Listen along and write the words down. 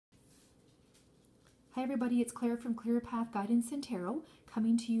Hi everybody, it's Claire from Clear Path Guidance and Tarot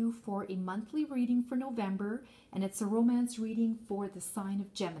coming to you for a monthly reading for November, and it's a romance reading for the sign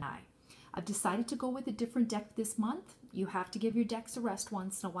of Gemini. I've decided to go with a different deck this month. You have to give your decks a rest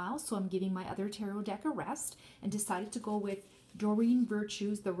once in a while, so I'm giving my other tarot deck a rest and decided to go with Doreen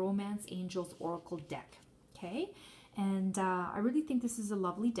Virtue's The Romance Angels Oracle deck. Okay? And I really think this is a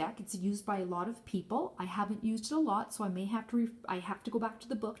lovely deck. It's used by a lot of people. I haven't used it a lot, so I may have to go back to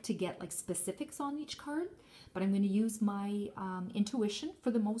the book to get like specifics on each card. But I'm going to use my intuition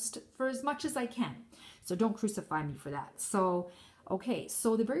for as much as I can. So don't crucify me for that. So okay,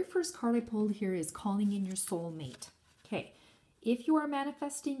 so the very first card I pulled here is calling in your soulmate. Okay, if you are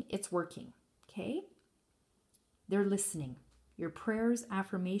manifesting, it's working. Okay, they're listening. Your prayers,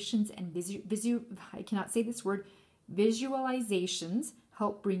 affirmations, and I cannot say this word. Visualizations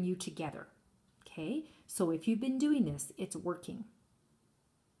help bring you together. Okay, so if you've been doing this, it's working.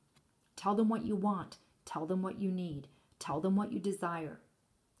 Tell them what you want. Tell them what you need. Tell them what you desire,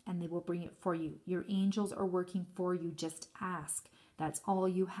 and they will bring it for you. Your angels are working for you. Just ask. That's all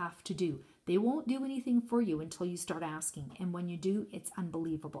you have to do. They won't do anything for you until you start asking. And when you do, it's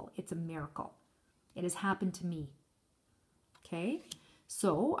unbelievable. It's a miracle. It has happened to me. Okay,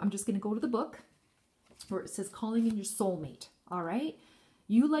 so I'm just going to go to the book where it says calling in your soulmate. All right.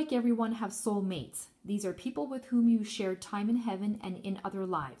 You, like everyone, have soulmates. These are people with whom you shared time in heaven and in other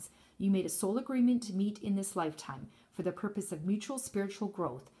lives. You made a soul agreement to meet in this lifetime for the purpose of mutual spiritual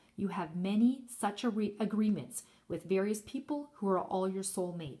growth. You have many such agreements with various people who are all your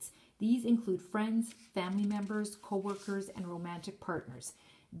soulmates. These include friends, family members, co-workers, and romantic partners.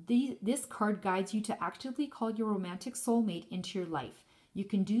 This card guides you to actively call your romantic soulmate into your life. You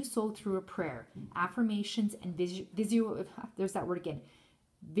can do so through a prayer, affirmations, and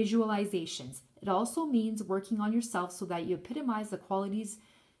visualizations. It also means working on yourself so that you epitomize the qualities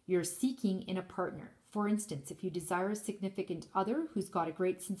you're seeking in a partner. For instance, if you desire a significant other who's got a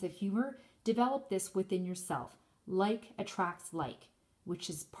great sense of humor, develop this within yourself. Like attracts like, which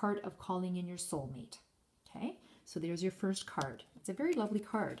is part of calling in your soulmate. Okay, so there's your first card. It's a very lovely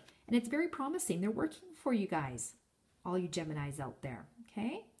card, and it's very promising. They're working for you guys, all you Geminis out there.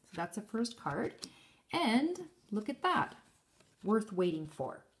 Okay, so that's the first card. And look at that. Worth waiting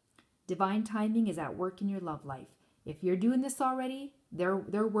for. Divine timing is at work in your love life. If you're doing this already, they're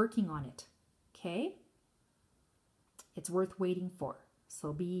working on it. Okay? It's worth waiting for.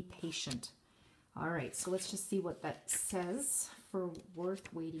 So be patient. All right, so let's just see what that says for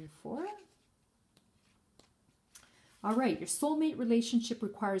worth waiting for. All right, your soulmate relationship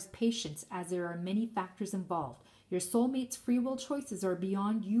requires patience as there are many factors involved. Your soulmate's free will choices are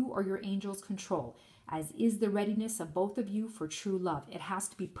beyond you or your angel's control, as is the readiness of both of you for true love. It has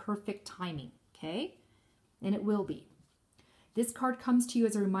to be perfect timing, okay? And it will be. This card comes to you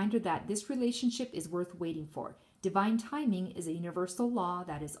as a reminder that this relationship is worth waiting for. Divine timing is a universal law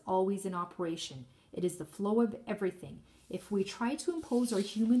that is always in operation. It is the flow of everything. If we try to impose our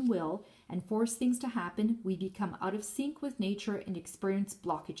human will and force things to happen, we become out of sync with nature and experience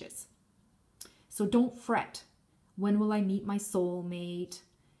blockages. So don't fret. When will I meet my soulmate?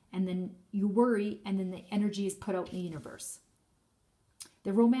 And then you worry, and then the energy is put out in the universe.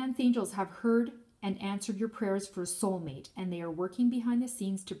 The romance angels have heard and answered your prayers for a soulmate, and they are working behind the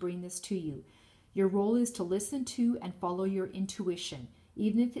scenes to bring this to you. Your role is to listen to and follow your intuition,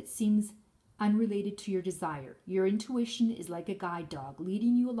 even if it seems unrelated to your desire. Your intuition is like a guide dog,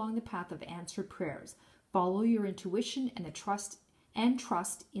 leading you along the path of answered prayers. Follow your intuition and trust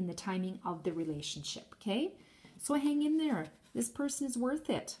in the timing of the relationship, okay? So hang in there. This person is worth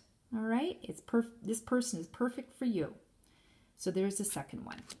it, all right? This person is perfect for you. So there's the second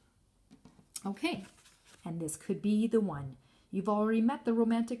one. Okay, and this could be the one. You've already met the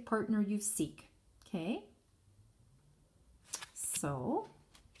romantic partner you seek, okay? So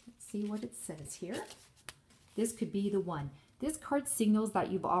let's see what it says here. This could be the one. This card signals that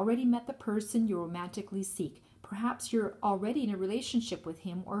you've already met the person you romantically seek. Perhaps you're already in a relationship with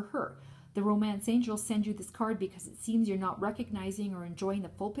him or her. The romance angels send you this card because it seems you're not recognizing or enjoying the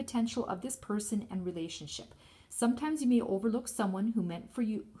full potential of this person and relationship. Sometimes you may overlook someone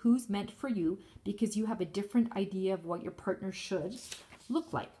who's meant for you because you have a different idea of what your partner should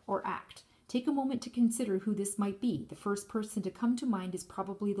look like or act. Take a moment to consider who this might be. The first person to come to mind is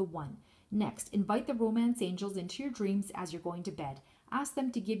probably the one. Next, invite the romance angels into your dreams as you're going to bed. Ask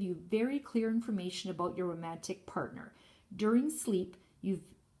them to give you very clear information about your romantic partner. During sleep,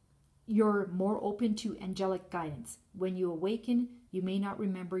 you're more open to angelic guidance. When you awaken, you may not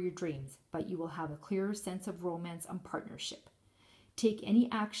remember your dreams, but you will have a clearer sense of romance and partnership. Take any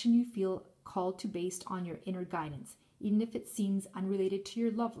action you feel called to based on your inner guidance, even if it seems unrelated to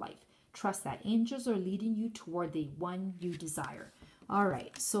your love life. Trust that angels are leading you toward the one you desire. All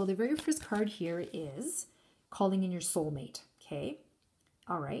right, so the very first card here is calling in your soulmate, okay?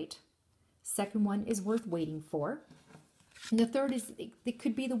 All right. Second one is worth waiting for. And the third is it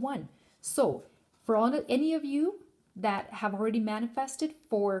could be the one. So for any of you that have already manifested,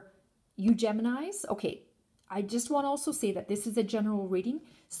 for you Geminis, okay, I just want to also say that this is a general reading.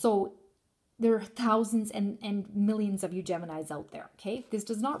 So there are thousands and millions of you Geminis out there, okay? If this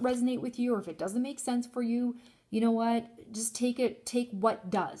does not resonate with you, or if it doesn't make sense for you, you know what? Just take what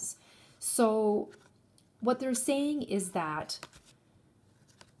does. So what they're saying is that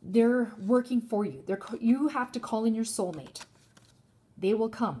they're working for you. You have to call in your soulmate. They will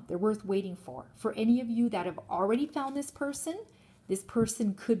come. They're worth waiting for. For any of you that have already found this person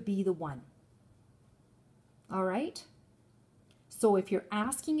could be the one. All right? So if you're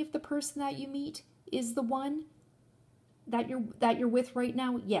asking if the person that you meet is the one that you're with right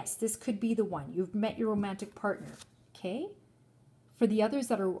now, yes, this could be the one. You've met your romantic partner, okay? For the others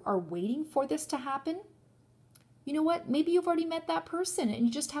that are waiting for this to happen, you know what? Maybe you've already met that person and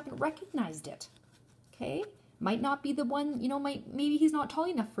you just haven't recognized it, okay? Might not be the one, you know, maybe he's not tall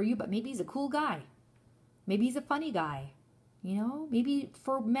enough for you, but maybe he's a cool guy. Maybe he's a funny guy, you know? Maybe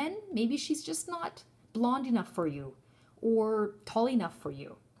for men, maybe she's just not blonde enough for you, or tall enough for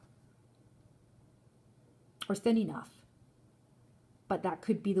you, or thin enough. But that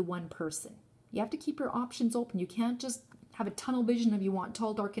could be the one person. You have to keep your options open. You can't just have a tunnel vision of you want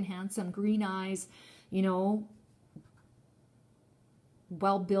tall, dark, and handsome, green eyes, you know,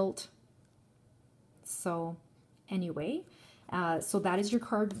 well-built. So anyway, so that is your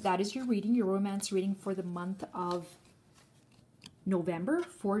card. That is your reading, your romance reading for the month of November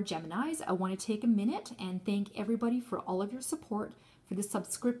for Geminis. I want to take a minute and thank everybody for all of your support, for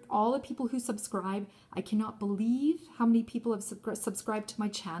the all the people who subscribe. I cannot believe how many people have subscribed to my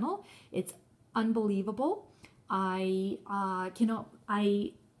channel. It's unbelievable. I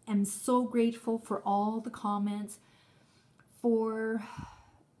am so grateful for all the comments, for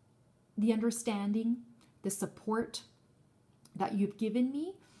the understanding, the support that you've given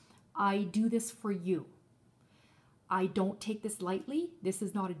me. I do this for you. I don't take this lightly. This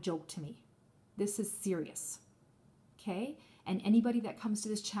is not a joke to me. This is serious, okay? And anybody that comes to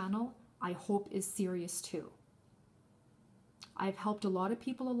this channel, I hope is serious too. I've helped a lot of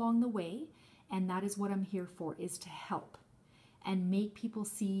people along the way, and that is what I'm here for, is to help and make people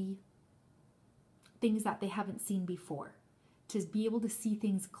see things that they haven't seen before, to be able to see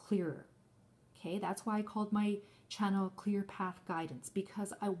things clearer, okay? That's why I called my channel Clear Path Guidance,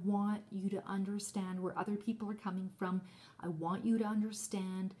 because I want you to understand where other people are coming from. I want you to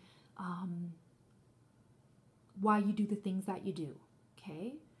understand why you do the things that you do,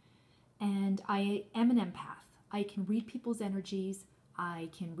 okay? And I am an empath. I can read people's energies. I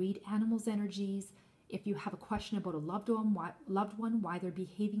can read animals' energies. If you have a question about a loved one, why they're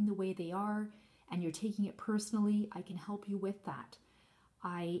behaving the way they are, and you're taking it personally, I can help you with that.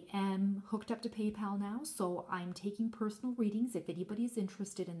 I am hooked up to PayPal now, so I'm taking personal readings. If anybody is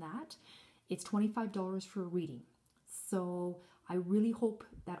interested in that, it's $25 for a reading. So I really hope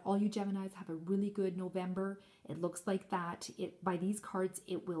that all you Geminis have a really good November. It looks like that. By these cards,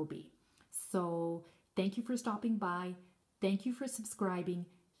 it will be. So thank you for stopping by. Thank you for subscribing.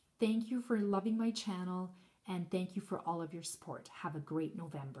 Thank you for loving my channel. And thank you for all of your support. Have a great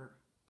November.